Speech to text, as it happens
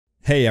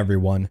Hey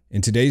everyone,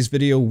 in today's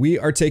video we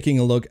are taking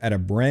a look at a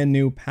brand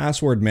new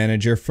password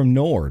manager from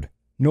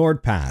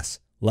NordPass.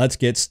 Let's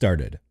get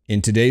started.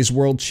 In today's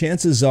world,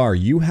 chances are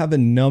you have a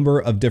number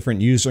of different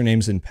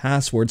usernames and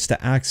passwords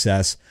to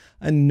access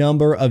a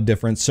number of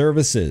different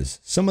services.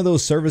 Some of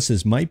those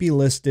services might be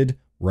listed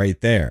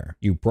right there.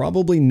 You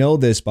probably know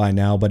this by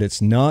now, but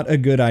it's not a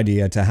good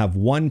idea to have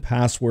one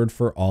password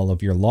for all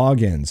of your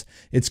logins.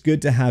 It's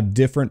good to have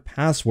different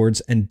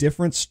passwords and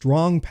different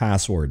strong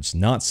passwords,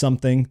 not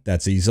something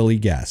that's easily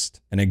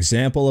guessed. An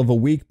example of a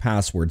weak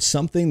password,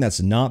 something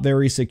that's not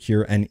very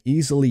secure and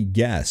easily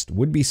guessed,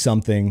 would be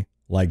something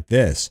like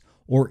this,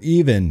 or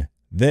even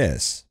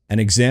this. An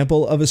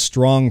example of a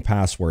strong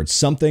password,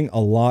 something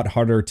a lot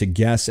harder to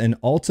guess and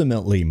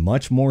ultimately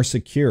much more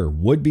secure,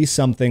 would be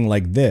something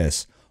like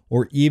this,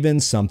 or even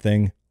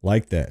something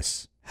like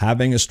this.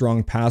 Having a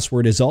strong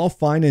password is all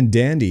fine and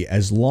dandy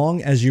as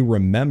long as you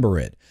remember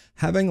it.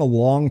 Having a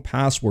long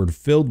password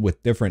filled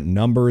with different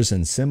numbers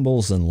and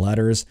symbols and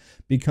letters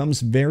becomes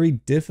very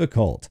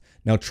difficult.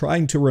 Now,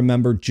 trying to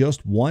remember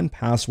just one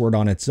password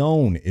on its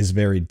own is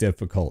very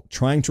difficult.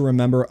 Trying to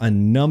remember a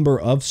number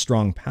of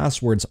strong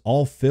passwords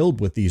all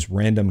filled with these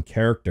random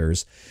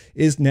characters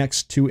is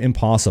next to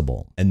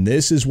impossible. And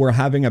this is where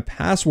having a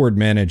password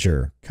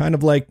manager, kind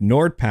of like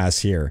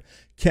NordPass here,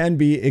 can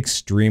be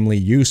extremely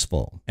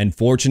useful. And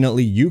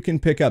fortunately, you can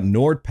pick up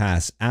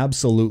NordPass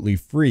absolutely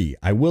free.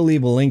 I will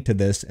leave a link to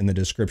this in the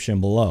description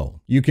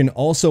below. You can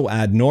also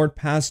add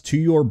NordPass to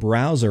your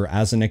browser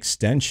as an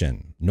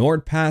extension.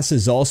 NordPass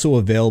is also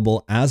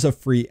available as a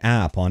free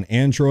app on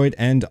Android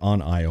and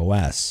on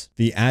iOS.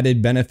 The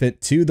added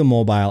benefit to the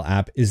mobile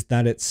app is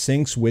that it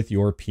syncs with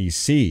your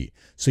PC,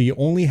 so you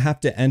only have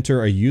to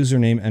enter a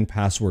username and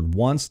password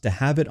once to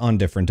have it on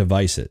different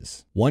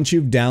devices. Once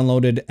you've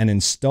downloaded and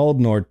installed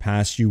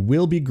NordPass, you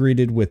will be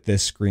greeted with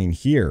this screen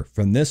here.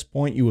 From this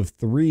point, you have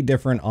three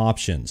different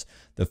options.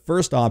 The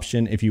first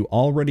option, if you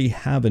already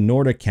have a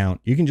Nord account,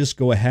 you can just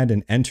go ahead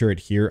and enter it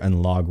here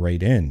and log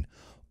right in.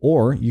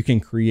 Or you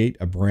can create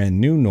a brand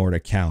new Nord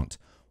account.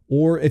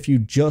 Or if you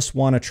just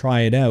want to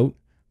try it out,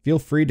 feel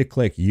free to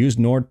click Use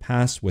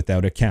NordPass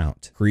without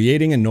account.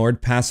 Creating a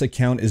NordPass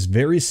account is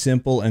very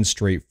simple and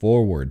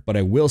straightforward, but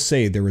I will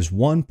say there is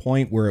one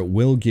point where it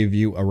will give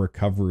you a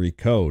recovery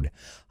code.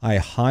 I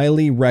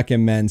highly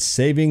recommend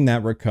saving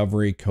that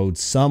recovery code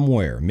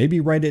somewhere.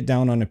 Maybe write it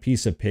down on a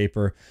piece of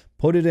paper,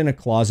 put it in a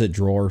closet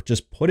drawer,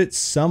 just put it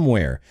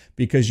somewhere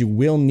because you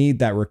will need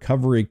that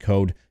recovery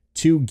code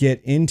to get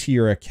into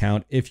your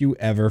account if you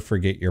ever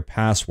forget your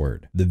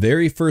password. The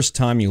very first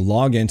time you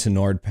log into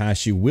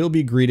NordPass, you will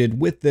be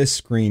greeted with this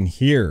screen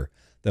here.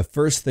 The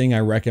first thing I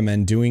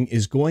recommend doing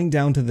is going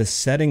down to the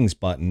settings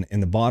button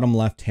in the bottom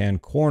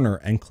left-hand corner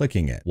and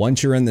clicking it.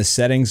 Once you're in the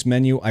settings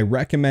menu, I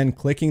recommend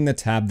clicking the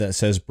tab that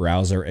says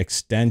browser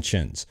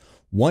extensions.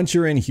 Once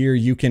you're in here,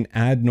 you can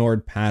add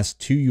NordPass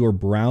to your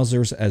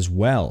browsers as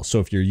well. So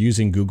if you're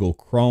using Google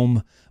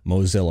Chrome,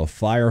 Mozilla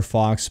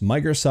Firefox,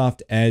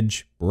 Microsoft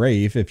Edge,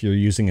 Brave if you're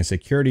using a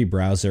security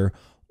browser,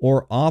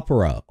 or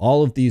Opera,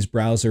 all of these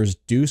browsers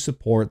do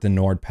support the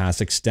NordPass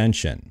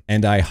extension.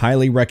 And I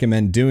highly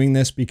recommend doing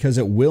this because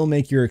it will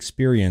make your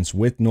experience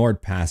with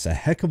NordPass a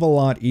heck of a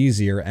lot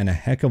easier and a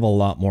heck of a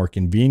lot more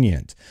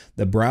convenient.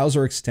 The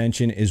browser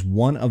extension is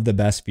one of the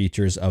best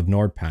features of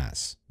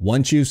NordPass.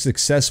 Once you've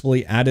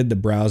successfully added the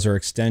browser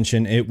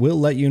extension, it will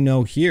let you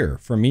know here.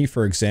 For me,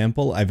 for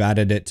example, I've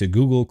added it to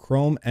Google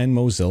Chrome and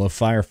Mozilla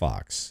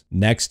Firefox.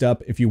 Next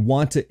up, if you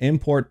want to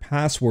import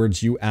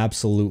passwords, you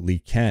absolutely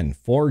can.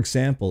 For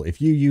example, if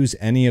you use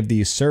any of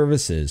these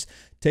services,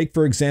 take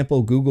for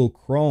example Google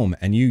Chrome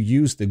and you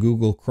use the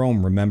Google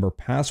Chrome Remember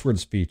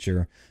Passwords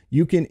feature,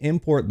 you can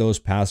import those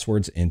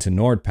passwords into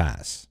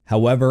NordPass.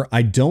 However,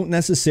 I don't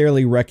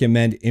necessarily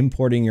recommend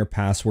importing your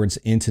passwords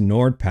into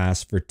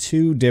NordPass for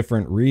two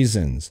different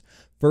reasons.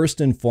 First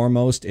and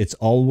foremost, it's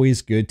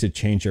always good to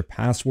change your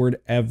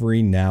password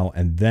every now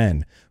and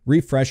then.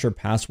 Refresh your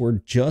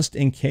password just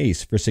in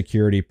case for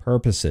security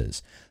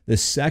purposes. The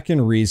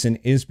second reason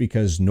is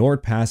because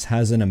NordPass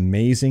has an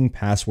amazing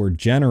password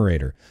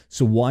generator,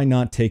 so why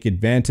not take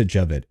advantage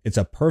of it? It's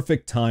a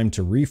perfect time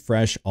to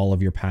refresh all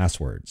of your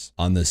passwords.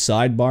 On the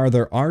sidebar,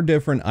 there are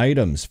different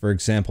items, for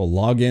example,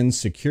 logins,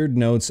 secured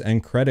notes,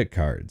 and credit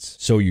cards.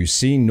 So you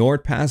see,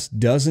 NordPass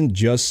doesn't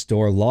just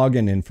store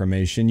login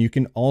information, you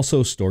can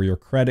also store your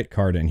credit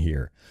card in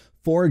here.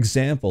 For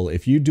example,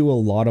 if you do a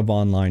lot of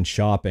online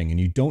shopping and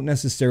you don't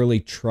necessarily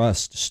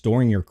trust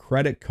storing your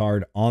credit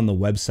card on the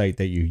website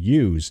that you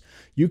use,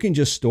 you can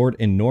just store it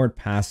in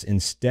NordPass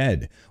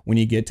instead. When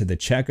you get to the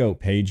checkout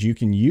page, you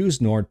can use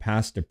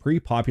NordPass to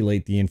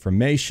pre-populate the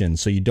information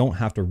so you don't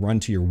have to run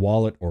to your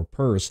wallet or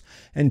purse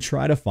and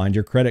try to find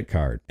your credit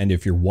card. And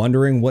if you're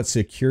wondering what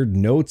secured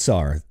notes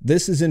are,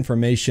 this is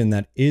information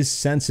that is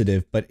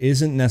sensitive but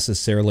isn't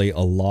necessarily a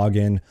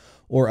login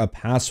or a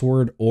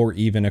password or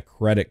even a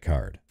credit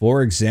card.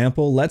 For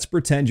example, let's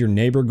pretend your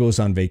neighbor goes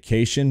on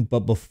vacation,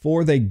 but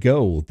before they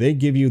go, they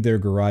give you their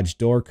garage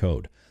door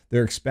code.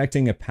 They're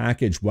expecting a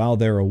package while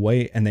they're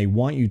away, and they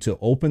want you to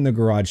open the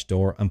garage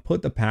door and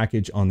put the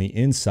package on the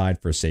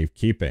inside for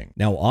safekeeping.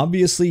 Now,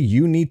 obviously,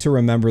 you need to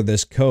remember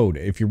this code.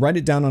 If you write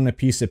it down on a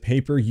piece of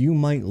paper, you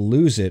might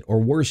lose it, or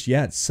worse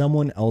yet,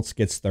 someone else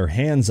gets their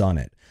hands on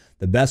it.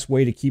 The best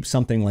way to keep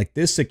something like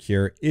this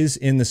secure is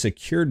in the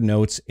secured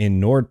notes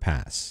in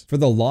NordPass. For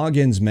the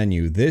logins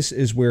menu, this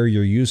is where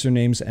your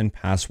usernames and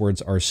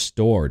passwords are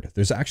stored.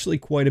 There's actually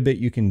quite a bit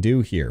you can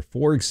do here.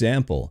 For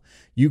example,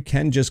 you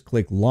can just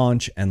click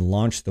launch and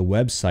launch the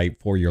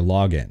website for your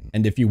login.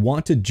 And if you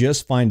want to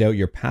just find out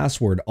your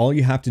password, all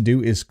you have to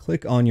do is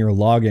click on your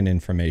login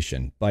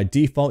information. By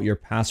default, your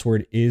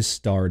password is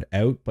starred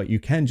out, but you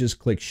can just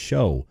click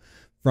show.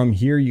 From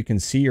here, you can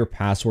see your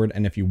password,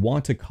 and if you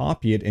want to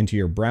copy it into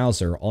your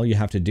browser, all you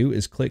have to do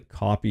is click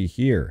copy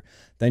here.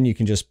 Then you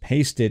can just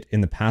paste it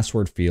in the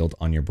password field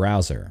on your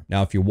browser.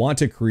 Now, if you want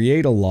to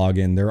create a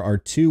login, there are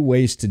two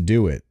ways to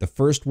do it. The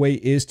first way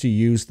is to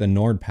use the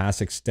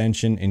NordPass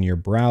extension in your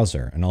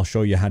browser, and I'll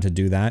show you how to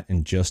do that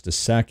in just a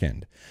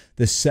second.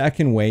 The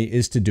second way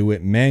is to do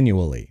it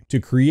manually.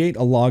 To create a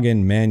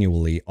login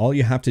manually, all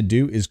you have to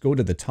do is go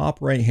to the top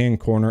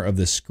right-hand corner of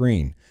the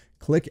screen.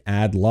 Click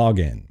Add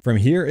Login. From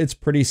here, it's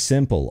pretty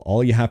simple.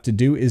 All you have to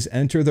do is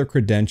enter the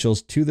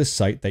credentials to the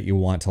site that you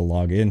want to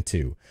log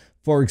into.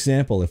 For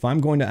example, if I'm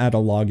going to add a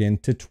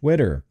login to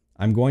Twitter,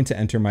 I'm going to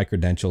enter my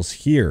credentials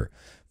here.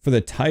 For the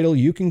title,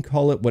 you can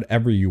call it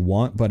whatever you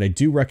want, but I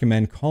do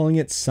recommend calling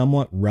it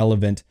somewhat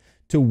relevant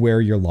to where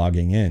you're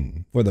logging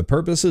in. For the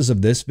purposes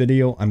of this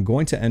video, I'm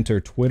going to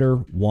enter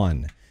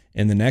Twitter1.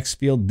 In the next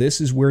field,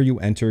 this is where you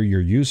enter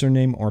your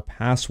username or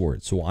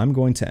password. So I'm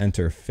going to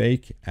enter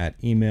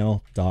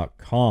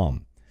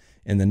fake@email.com.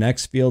 In the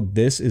next field,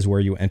 this is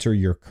where you enter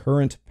your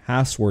current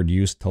password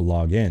used to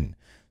log in.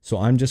 So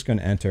I'm just going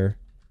to enter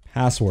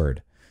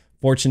password.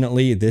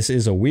 Fortunately, this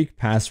is a weak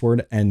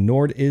password and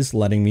Nord is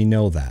letting me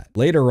know that.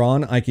 Later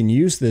on, I can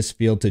use this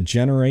field to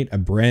generate a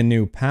brand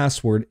new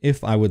password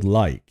if I would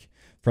like.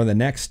 For the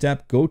next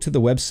step, go to the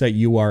website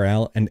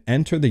URL and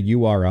enter the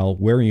URL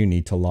where you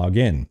need to log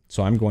in.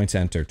 So I'm going to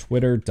enter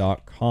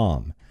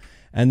twitter.com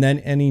and then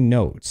any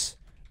notes.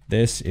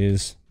 This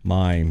is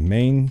my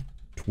main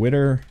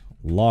Twitter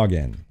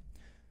login.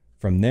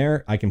 From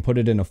there, I can put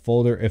it in a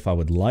folder if I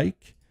would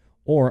like,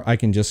 or I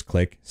can just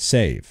click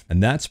save.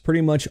 And that's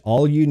pretty much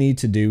all you need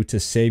to do to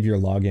save your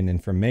login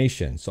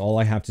information. So all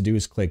I have to do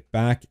is click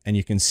back and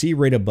you can see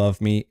right above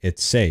me,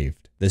 it's saved.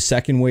 The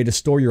second way to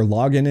store your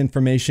login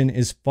information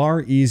is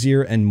far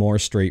easier and more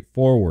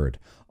straightforward.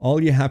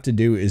 All you have to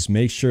do is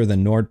make sure the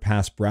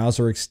NordPass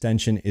browser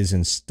extension is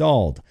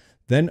installed.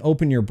 Then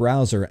open your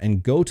browser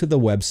and go to the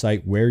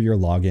website where your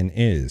login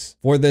is.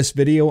 For this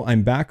video,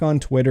 I'm back on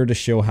Twitter to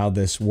show how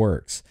this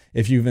works.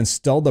 If you've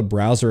installed the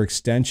browser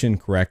extension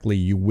correctly,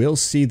 you will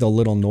see the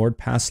little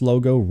NordPass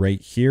logo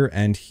right here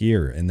and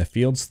here in the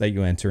fields that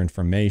you enter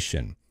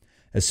information.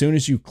 As soon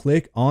as you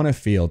click on a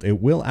field,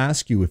 it will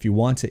ask you if you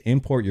want to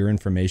import your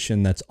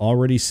information that's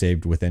already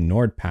saved within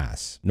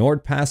NordPass.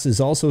 NordPass is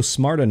also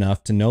smart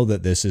enough to know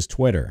that this is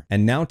Twitter.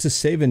 And now to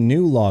save a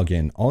new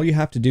login, all you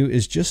have to do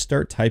is just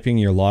start typing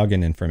your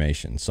login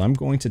information. So I'm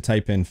going to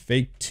type in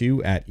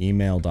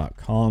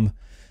fake2@email.com.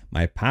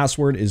 My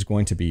password is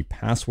going to be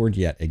password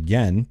yet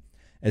again.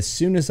 As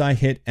soon as I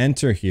hit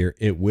enter here,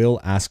 it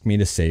will ask me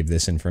to save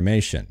this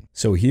information.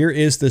 So here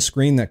is the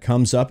screen that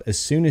comes up as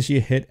soon as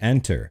you hit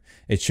enter.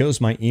 It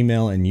shows my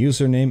email and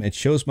username, it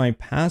shows my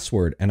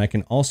password, and I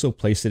can also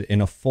place it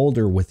in a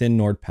folder within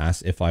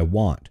NordPass if I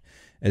want.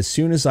 As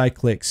soon as I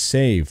click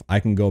save, I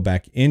can go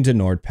back into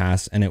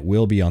NordPass and it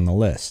will be on the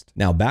list.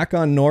 Now back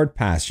on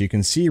NordPass, you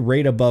can see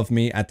right above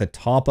me at the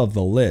top of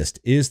the list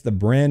is the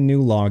brand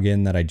new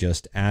login that I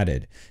just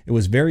added. It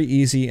was very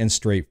easy and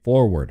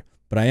straightforward.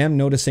 But I am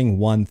noticing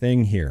one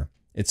thing here.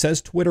 It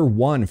says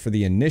Twitter1 for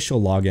the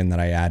initial login that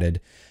I added,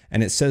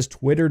 and it says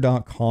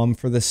twitter.com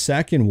for the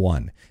second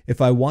one.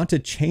 If I want to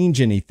change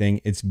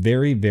anything, it's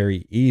very,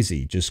 very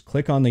easy. Just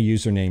click on the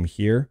username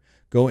here,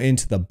 go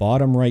into the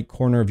bottom right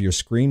corner of your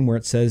screen where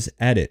it says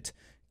edit.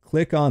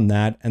 Click on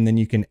that, and then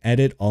you can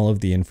edit all of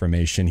the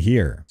information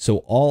here. So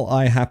all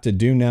I have to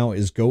do now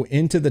is go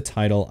into the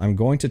title. I'm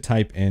going to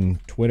type in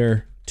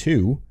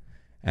Twitter2,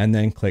 and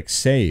then click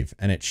save,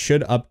 and it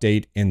should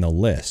update in the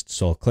list.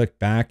 So I'll click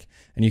back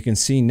and you can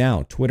see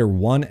now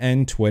Twitter1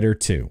 and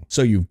Twitter2.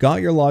 So you've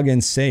got your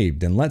login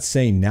saved, and let's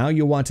say now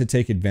you want to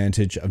take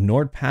advantage of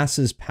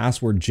NordPass's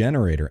password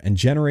generator and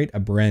generate a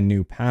brand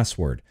new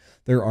password.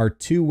 There are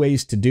two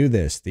ways to do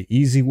this, the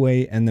easy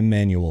way and the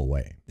manual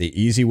way.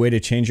 The easy way to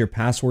change your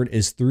password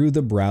is through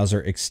the browser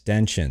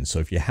extension. So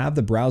if you have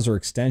the browser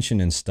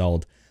extension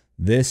installed,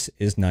 this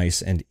is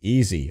nice and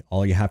easy.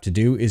 All you have to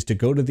do is to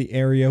go to the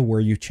area where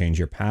you change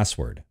your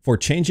password. For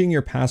changing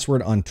your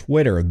password on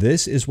Twitter,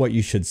 this is what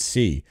you should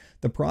see.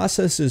 The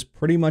process is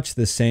pretty much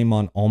the same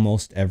on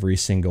almost every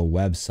single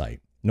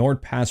website.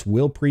 NordPass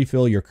will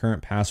pre-fill your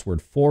current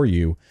password for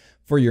you.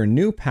 For your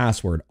new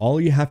password, all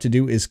you have to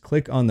do is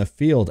click on the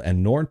field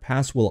and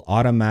NordPass will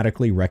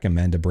automatically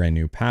recommend a brand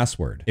new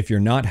password. If you're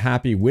not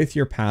happy with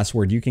your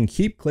password, you can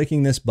keep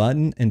clicking this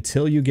button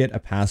until you get a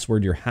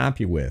password you're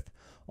happy with.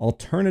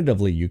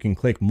 Alternatively, you can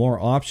click more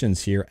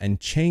options here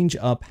and change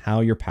up how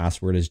your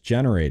password is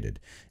generated.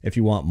 If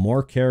you want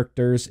more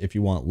characters, if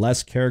you want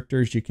less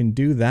characters, you can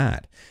do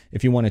that.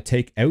 If you want to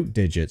take out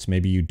digits,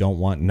 maybe you don't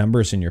want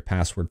numbers in your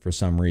password for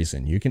some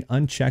reason, you can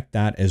uncheck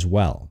that as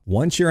well.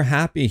 Once you're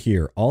happy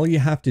here, all you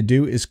have to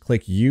do is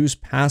click Use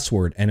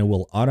Password and it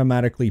will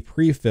automatically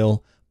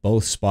pre-fill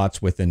both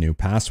spots with a new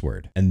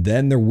password. And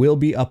then there will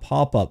be a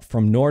pop-up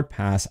from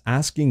NordPass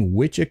asking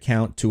which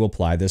account to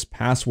apply this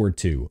password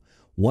to.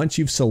 Once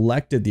you've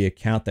selected the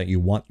account that you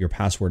want your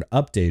password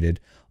updated,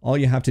 all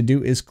you have to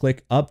do is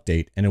click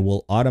Update and it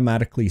will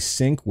automatically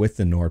sync with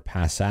the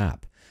NordPass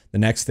app. The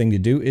next thing to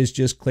do is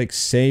just click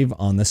Save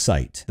on the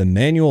site. The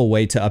manual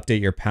way to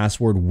update your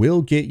password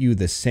will get you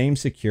the same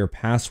secure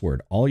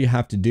password. All you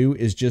have to do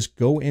is just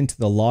go into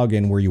the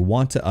login where you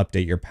want to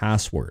update your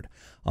password.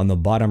 On the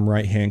bottom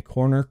right-hand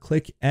corner,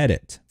 click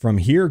Edit. From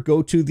here,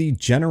 go to the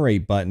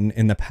Generate button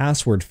in the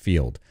password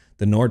field.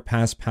 The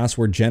NordPass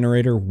password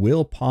generator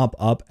will pop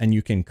up and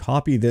you can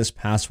copy this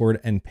password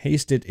and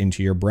paste it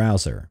into your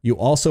browser. You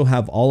also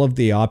have all of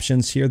the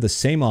options here, the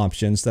same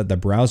options that the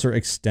browser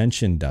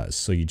extension does.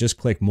 So you just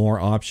click More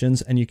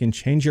Options and you can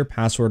change your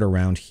password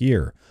around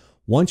here.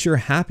 Once you're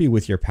happy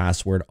with your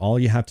password, all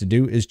you have to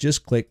do is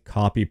just click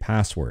Copy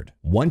Password.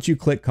 Once you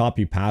click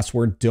Copy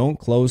Password, don't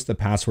close the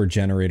password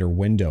generator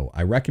window.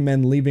 I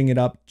recommend leaving it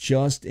up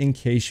just in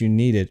case you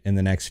need it in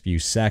the next few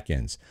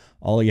seconds.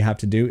 All you have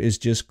to do is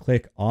just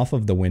click off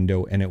of the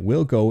window and it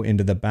will go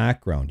into the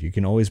background. You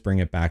can always bring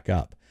it back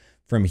up.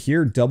 From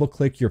here, double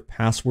click your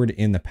password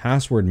in the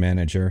password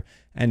manager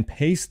and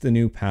paste the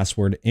new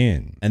password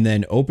in. And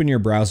then open your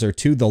browser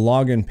to the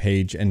login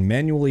page and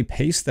manually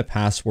paste the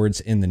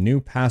passwords in the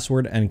new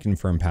password and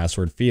confirm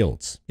password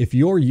fields. If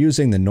you're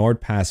using the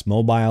NordPass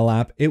mobile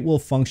app, it will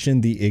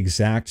function the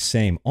exact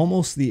same,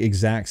 almost the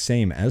exact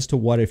same as to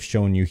what I've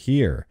shown you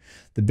here.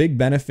 The big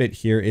benefit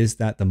here is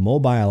that the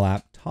mobile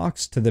app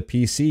talks to the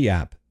PC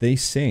app. They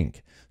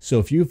sync. So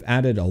if you've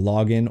added a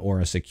login or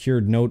a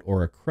secured note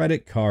or a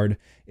credit card,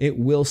 it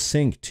will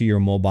sync to your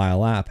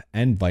mobile app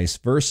and vice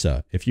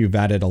versa. If you've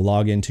added a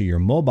login to your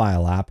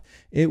mobile app,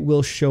 it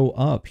will show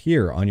up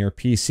here on your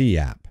PC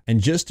app. And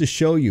just to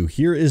show you,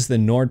 here is the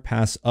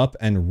NordPass up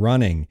and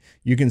running.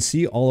 You can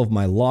see all of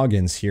my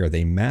logins here.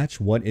 They match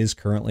what is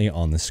currently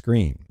on the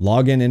screen.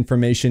 Login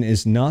information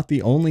is not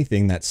the only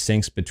thing that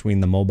syncs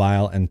between the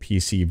mobile and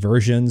PC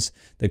versions.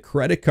 The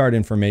credit card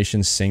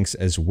information syncs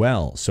as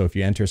well. So if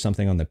you enter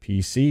something on the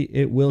PC,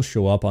 it will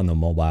show up on the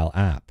mobile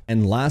app.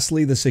 And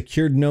lastly, the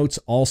secured notes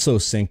also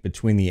sync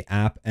between the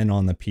app and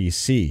on the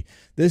PC.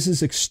 This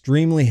is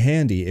extremely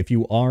handy if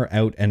you are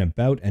out and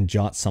about and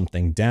jot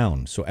something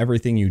down. So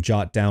everything you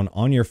jot down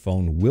on your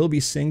phone will be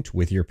synced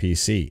with your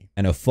PC.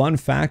 And a fun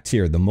fact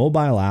here, the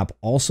mobile app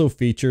also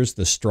features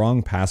the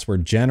strong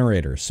password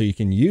generator, so you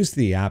can use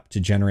the app to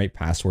generate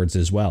passwords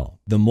as well.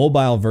 The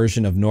mobile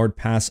version of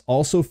NordPass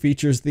also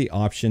features the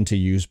option to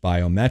use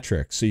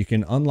biometrics, so you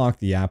can unlock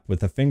the app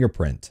with a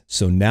fingerprint.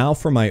 So now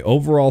for my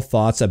overall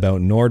thoughts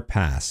about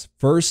NordPass.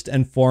 First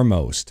and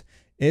foremost,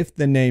 if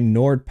the name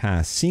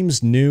NordPass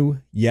seems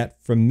new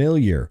yet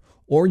familiar,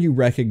 or you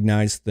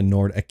recognize the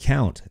Nord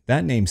account,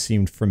 that name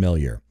seemed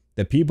familiar.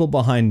 The people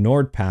behind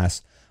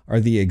NordPass are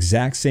the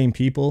exact same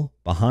people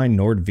behind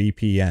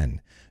NordVPN.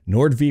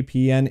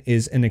 NordVPN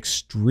is an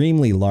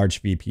extremely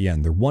large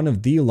VPN. They're one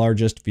of the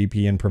largest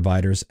VPN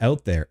providers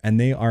out there, and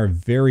they are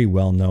very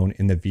well known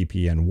in the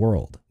VPN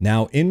world.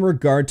 Now, in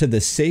regard to the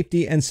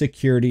safety and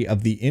security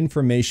of the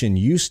information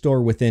you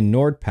store within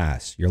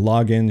NordPass, your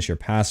logins, your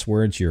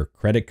passwords, your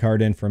credit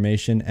card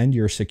information, and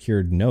your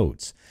secured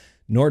notes,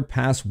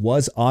 NordPass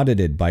was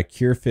audited by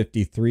Cure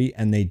 53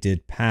 and they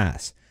did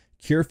pass.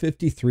 Cure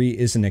 53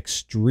 is an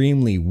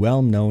extremely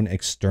well-known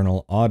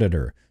external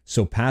auditor,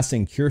 so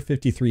passing Cure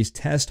 53's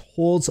test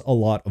holds a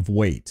lot of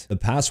weight. The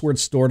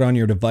passwords stored on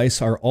your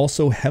device are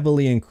also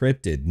heavily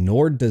encrypted.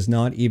 Nord does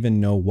not even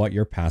know what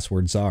your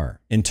passwords are.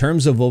 In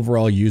terms of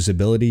overall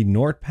usability,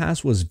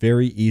 NordPass was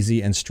very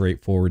easy and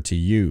straightforward to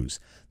use.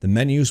 The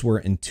menus were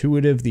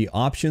intuitive, the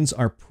options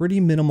are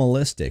pretty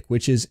minimalistic,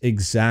 which is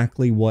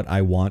exactly what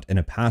I want in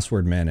a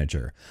password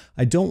manager.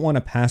 I don't want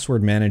a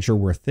password manager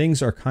where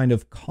things are kind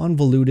of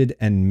convoluted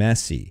and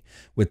messy.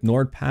 With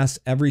NordPass,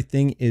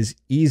 everything is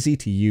easy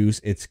to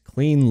use, it's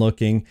clean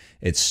looking,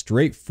 it's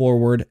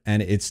straightforward,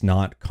 and it's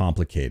not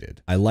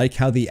complicated. I like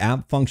how the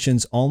app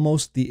functions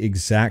almost the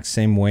exact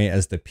same way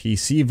as the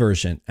PC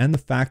version, and the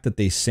fact that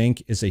they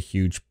sync is a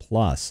huge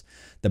plus.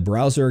 The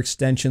browser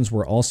extensions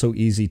were also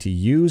easy to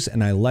use,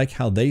 and I like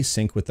how they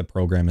sync with the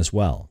program as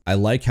well. I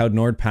like how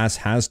NordPass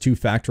has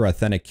two-factor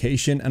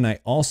authentication, and I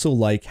also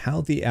like how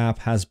the app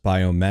has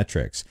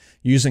biometrics.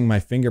 Using my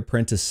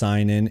fingerprint to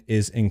sign in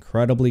is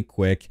incredibly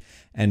quick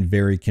and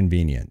very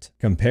convenient.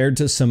 Compared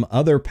to some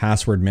other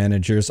password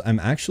managers, I'm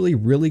actually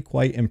really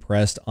quite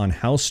impressed on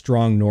how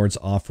strong Nord's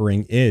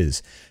offering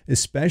is,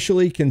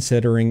 especially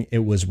considering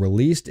it was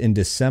released in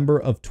December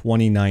of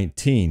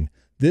 2019.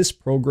 This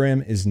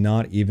program is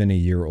not even a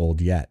year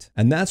old yet.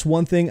 And that's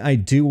one thing I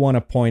do want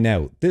to point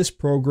out. This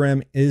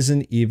program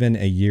isn't even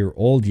a year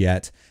old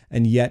yet,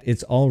 and yet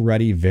it's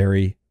already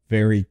very,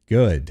 very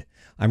good.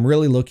 I'm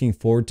really looking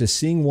forward to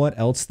seeing what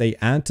else they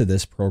add to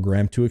this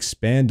program to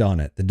expand on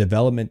it. The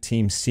development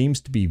team seems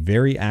to be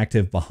very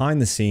active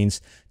behind the scenes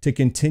to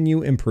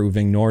continue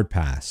improving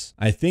NordPass.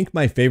 I think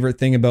my favorite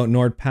thing about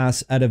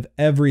NordPass out of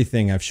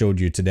everything I've showed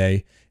you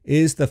today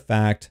is the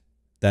fact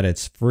that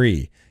it's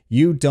free.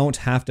 You don't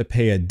have to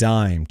pay a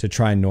dime to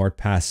try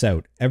NordPass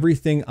out.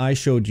 Everything I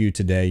showed you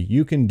today,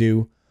 you can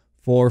do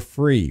for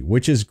free,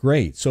 which is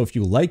great. So if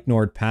you like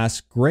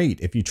NordPass,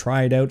 great. If you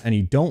try it out and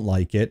you don't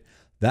like it,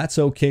 that's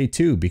okay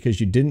too, because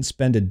you didn't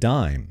spend a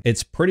dime.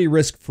 It's pretty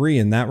risk-free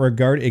in that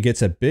regard. It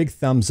gets a big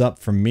thumbs up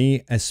from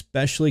me,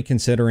 especially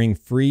considering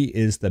free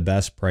is the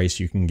best price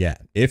you can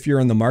get. If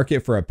you're in the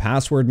market for a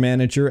password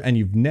manager and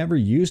you've never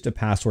used a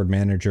password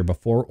manager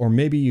before, or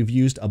maybe you've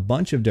used a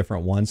bunch of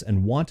different ones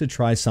and want to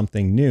try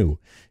something new,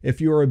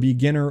 if you're a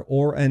beginner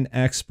or an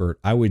expert,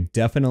 I would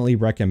definitely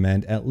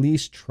recommend at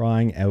least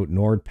trying out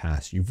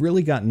NordPass. You've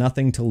really got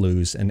nothing to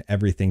lose and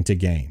everything to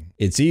gain.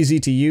 It's easy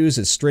to use,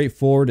 it's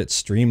straightforward, it's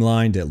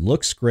streamlined, it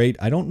looks great.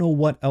 I don't know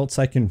what else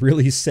I can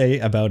really say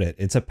about it.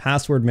 It's a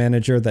password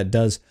manager that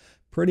does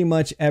pretty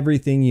much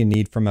everything you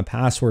need from a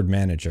password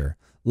manager.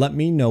 Let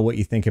me know what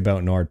you think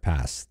about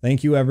NordPass.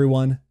 Thank you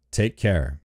everyone. Take care.